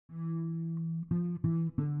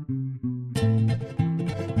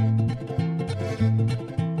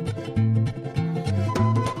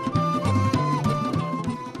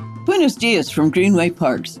Buenos dias from Greenway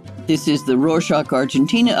Parks. This is the Rorschach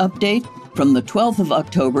Argentina update from the 12th of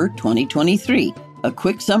October, 2023. A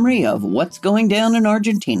quick summary of what's going down in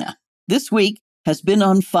Argentina. This week has been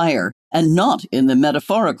on fire, and not in the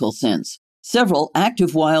metaphorical sense. Several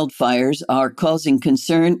active wildfires are causing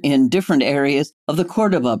concern in different areas of the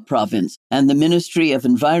Córdoba province, and the Ministry of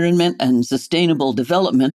Environment and Sustainable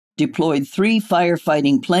Development deployed 3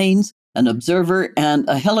 firefighting planes, an observer, and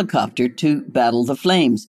a helicopter to battle the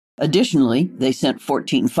flames. Additionally, they sent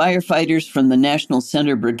 14 firefighters from the National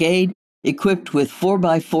Center Brigade, equipped with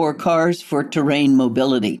 4x4 cars for terrain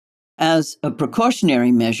mobility. As a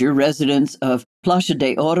precautionary measure, residents of Plaza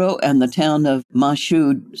de Oro and the town of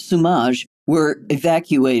Mashoud Sumaj were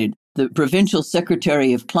evacuated. The Provincial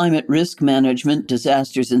Secretary of Climate Risk Management,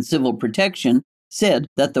 Disasters and Civil Protection said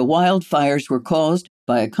that the wildfires were caused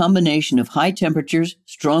by a combination of high temperatures,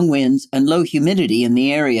 strong winds, and low humidity in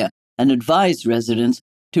the area, and advised residents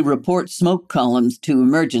to report smoke columns to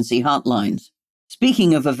emergency hotlines.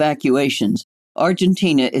 Speaking of evacuations,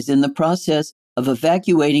 Argentina is in the process of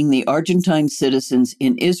evacuating the Argentine citizens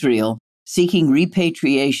in Israel seeking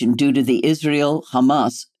repatriation due to the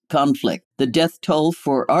Israel-Hamas conflict. The death toll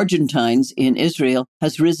for Argentines in Israel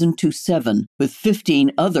has risen to 7, with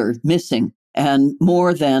 15 other missing, and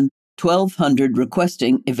more than 1,200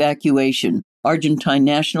 requesting evacuation. Argentine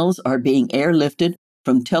nationals are being airlifted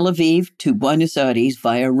from Tel Aviv to Buenos Aires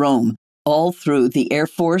via Rome, all through the Air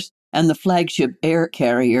Force and the flagship air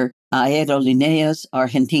carrier Aerolíneas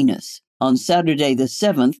Argentinas. On Saturday the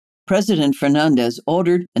 7th, President Fernandez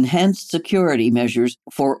ordered enhanced security measures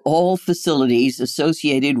for all facilities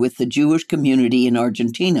associated with the Jewish community in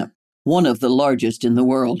Argentina, one of the largest in the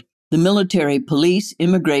world. The military, police,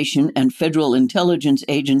 immigration, and federal intelligence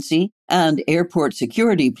agency and airport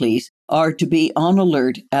security police are to be on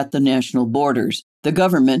alert at the national borders. The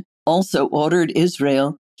government also ordered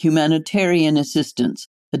Israel humanitarian assistance.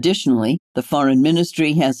 Additionally, the Foreign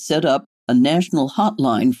Ministry has set up a national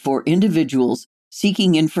hotline for individuals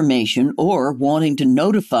seeking information or wanting to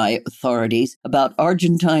notify authorities about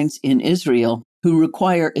Argentines in Israel who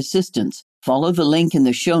require assistance. Follow the link in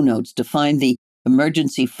the show notes to find the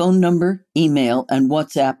emergency phone number, email, and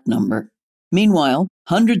WhatsApp number. Meanwhile,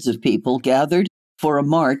 hundreds of people gathered for a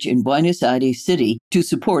march in Buenos Aires City to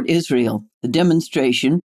support Israel. The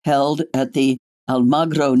demonstration, held at the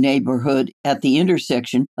Almagro neighborhood at the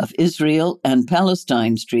intersection of Israel and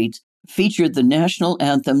Palestine streets, featured the national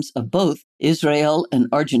anthems of both Israel and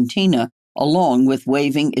Argentina, along with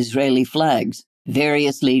waving Israeli flags.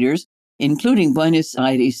 Various leaders, including Buenos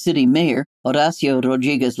Aires City Mayor Horacio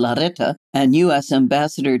Rodriguez Larreta and U.S.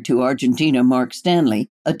 Ambassador to Argentina Mark Stanley,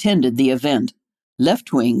 attended the event.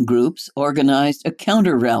 Left-wing groups organized a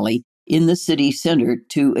counter-rally in the city center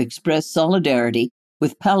to express solidarity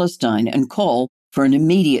with Palestine and call for an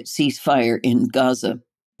immediate ceasefire in Gaza.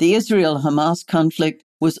 The Israel-Hamas conflict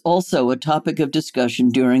was also a topic of discussion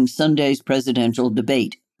during Sunday's presidential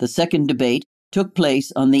debate. The second debate took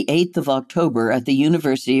place on the 8th of October at the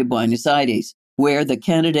University of Buenos Aires, where the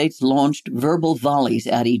candidates launched verbal volleys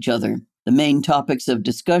at each other. The main topics of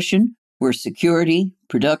discussion were security,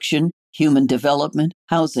 production, human development,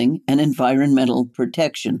 housing, and environmental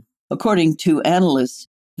protection. According to analysts,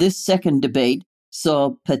 this second debate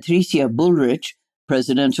saw Patricia Bullrich,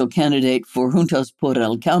 presidential candidate for Juntos por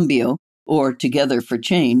el Cambio, or Together for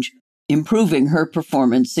Change, improving her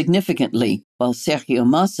performance significantly, while Sergio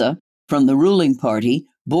Massa, from the ruling party,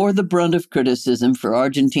 bore the brunt of criticism for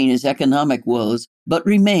Argentina's economic woes, but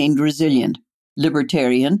remained resilient.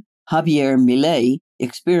 Libertarian Javier Milei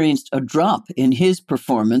experienced a drop in his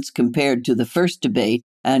performance compared to the first debate,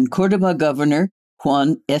 and Córdoba Governor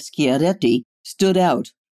Juan Schiaretti stood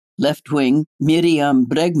out. Left-wing Miriam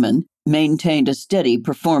Bregman maintained a steady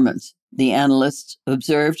performance. The analysts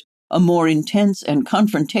observed a more intense and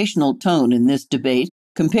confrontational tone in this debate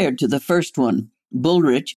compared to the first one.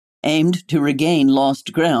 Bullrich aimed to regain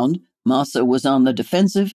lost ground, Massa was on the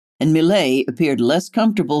defensive, and Milei appeared less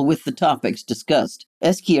comfortable with the topics discussed.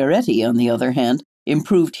 Schiaretti, on the other hand,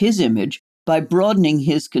 improved his image by broadening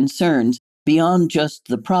his concerns beyond just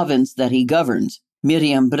the province that he governs.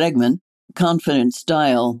 Miriam Bregman, confident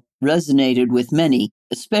style resonated with many,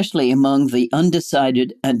 especially among the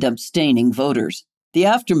undecided and abstaining voters. The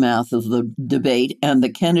aftermath of the debate and the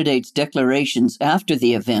candidates' declarations after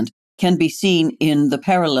the event can be seen in the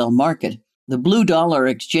parallel market. The blue dollar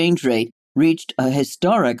exchange rate reached a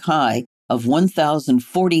historic high of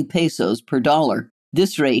 1,040 pesos per dollar.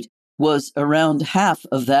 This rate was around half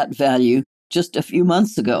of that value just a few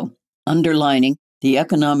months ago, underlining the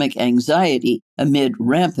economic anxiety amid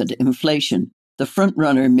rampant inflation. The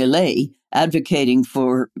frontrunner Milei advocating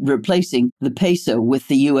for replacing the peso with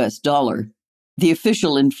the U.S. dollar. The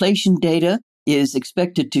official inflation data is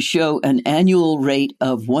expected to show an annual rate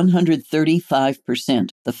of 135%,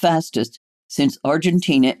 the fastest since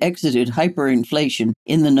Argentina exited hyperinflation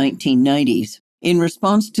in the 1990s. In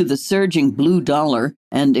response to the surging blue dollar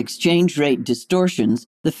and exchange rate distortions,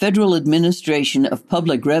 the Federal Administration of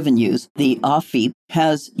Public Revenues, the AFIP,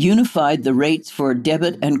 has unified the rates for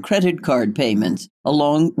debit and credit card payments,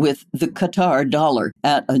 along with the Qatar dollar,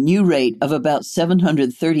 at a new rate of about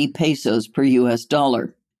 730 pesos per U.S.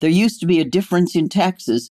 dollar. There used to be a difference in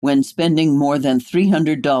taxes when spending more than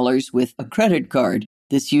 $300 with a credit card.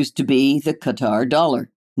 This used to be the Qatar dollar.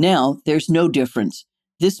 Now there's no difference.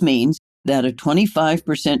 This means that a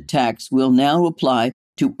 25% tax will now apply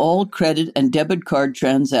to all credit and debit card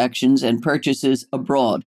transactions and purchases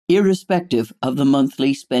abroad, irrespective of the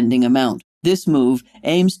monthly spending amount. This move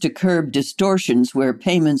aims to curb distortions where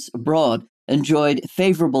payments abroad enjoyed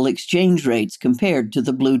favorable exchange rates compared to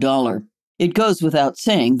the blue dollar. It goes without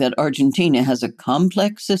saying that Argentina has a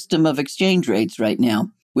complex system of exchange rates right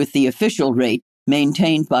now, with the official rate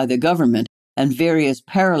maintained by the government and various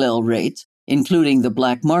parallel rates, including the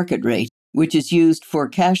black market rate, which is used for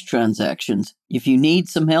cash transactions. If you need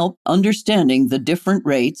some help understanding the different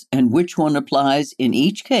rates and which one applies in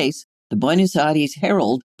each case, the Buenos Aires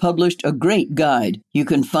Herald published a great guide. You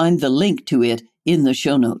can find the link to it in the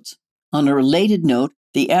show notes. On a related note,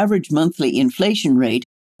 the average monthly inflation rate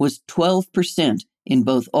was 12% in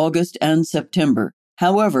both August and September.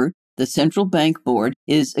 However, the Central Bank Board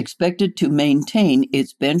is expected to maintain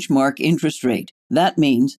its benchmark interest rate. That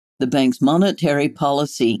means the bank's Monetary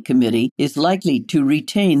Policy Committee is likely to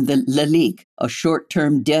retain the LELIQ, a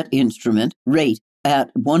short-term debt instrument, rate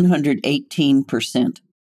at 118%.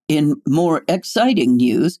 In more exciting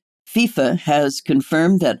news, FIFA has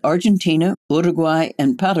confirmed that Argentina, Uruguay,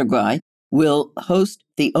 and Paraguay will host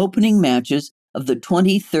the opening matches of the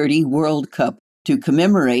 2030 World Cup to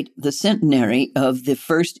commemorate the centenary of the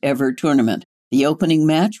first ever tournament. The opening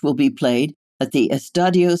match will be played at the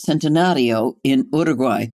Estadio Centenario in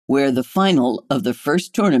Uruguay, where the final of the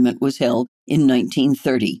first tournament was held in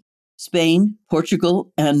 1930. Spain,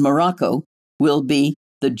 Portugal, and Morocco will be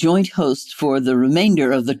the joint hosts for the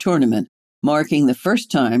remainder of the tournament, marking the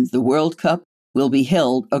first time the World Cup will be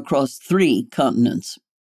held across 3 continents.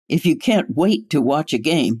 If you can't wait to watch a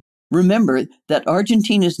game, remember that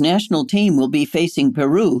Argentina's national team will be facing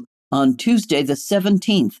Peru on Tuesday the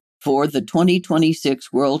 17th for the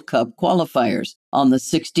 2026 World Cup qualifiers. On the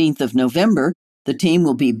 16th of November, the team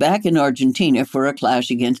will be back in Argentina for a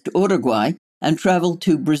clash against Uruguay and travel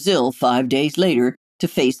to Brazil 5 days later to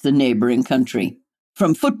face the neighboring country.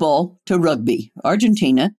 From football to rugby,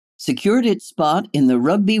 Argentina secured its spot in the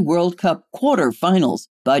Rugby World Cup quarterfinals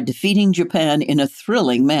by defeating Japan in a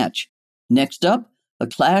thrilling match. Next up, a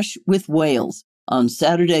clash with Wales on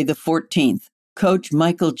Saturday the 14th. Coach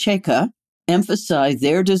Michael Cheika emphasized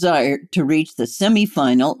their desire to reach the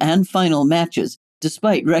semifinal and final matches,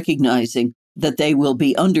 despite recognizing that they will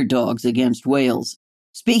be underdogs against Wales.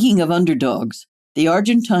 Speaking of underdogs, the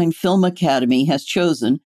Argentine Film Academy has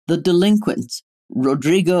chosen The Delinquents,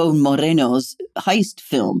 Rodrigo Moreno's heist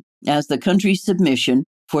film, as the country's submission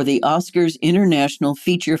for the Oscars International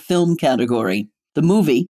Feature Film category. The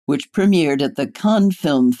movie, which premiered at the Cannes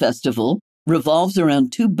Film Festival, revolves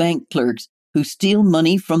around 2 bank clerks who steal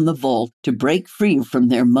money from the vault to break free from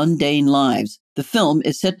their mundane lives. The film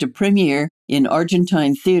is set to premiere in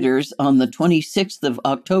Argentine theaters on the 26th of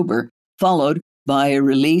October, followed by a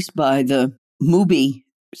release by the Mubi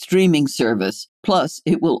streaming service. Plus,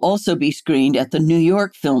 it will also be screened at the New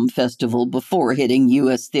York Film Festival before hitting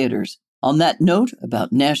U.S. theaters. On that note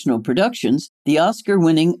about national productions, the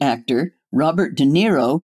Oscar-winning actor Robert De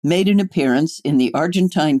Niro made an appearance in the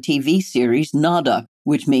Argentine TV series Nada,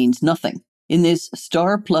 which means nothing. In this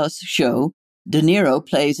Star Plus show, De Niro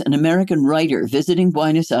plays an American writer visiting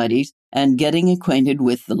Buenos Aires and getting acquainted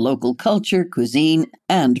with the local culture, cuisine,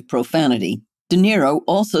 and profanity. De Niro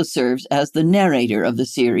also serves as the narrator of the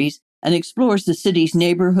series and explores the city's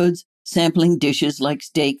neighborhoods, sampling dishes like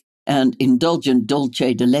steak and indulgent dulce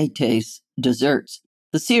de leches desserts.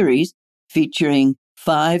 The series, featuring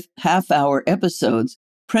 5 half-hour episodes,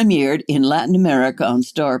 premiered in Latin America on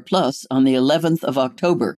Star Plus on the 11th of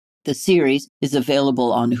October. The series is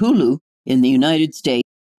available on Hulu in the United States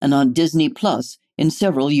and on Disney Plus in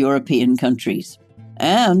several European countries.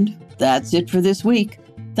 And that's it for this week.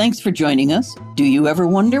 Thanks for joining us. Do you ever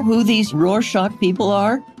wonder who these Rorschach people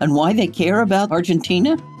are and why they care about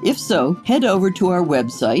Argentina? If so, head over to our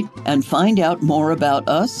website and find out more about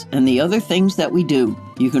us and the other things that we do.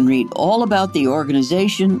 You can read all about the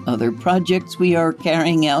organization, other projects we are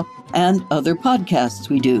carrying out, and other podcasts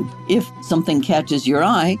we do. If something catches your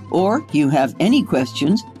eye or you have any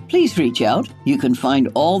questions, please reach out. You can find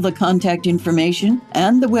all the contact information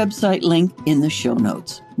and the website link in the show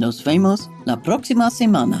notes. Nos vemos la próxima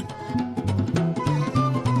semana.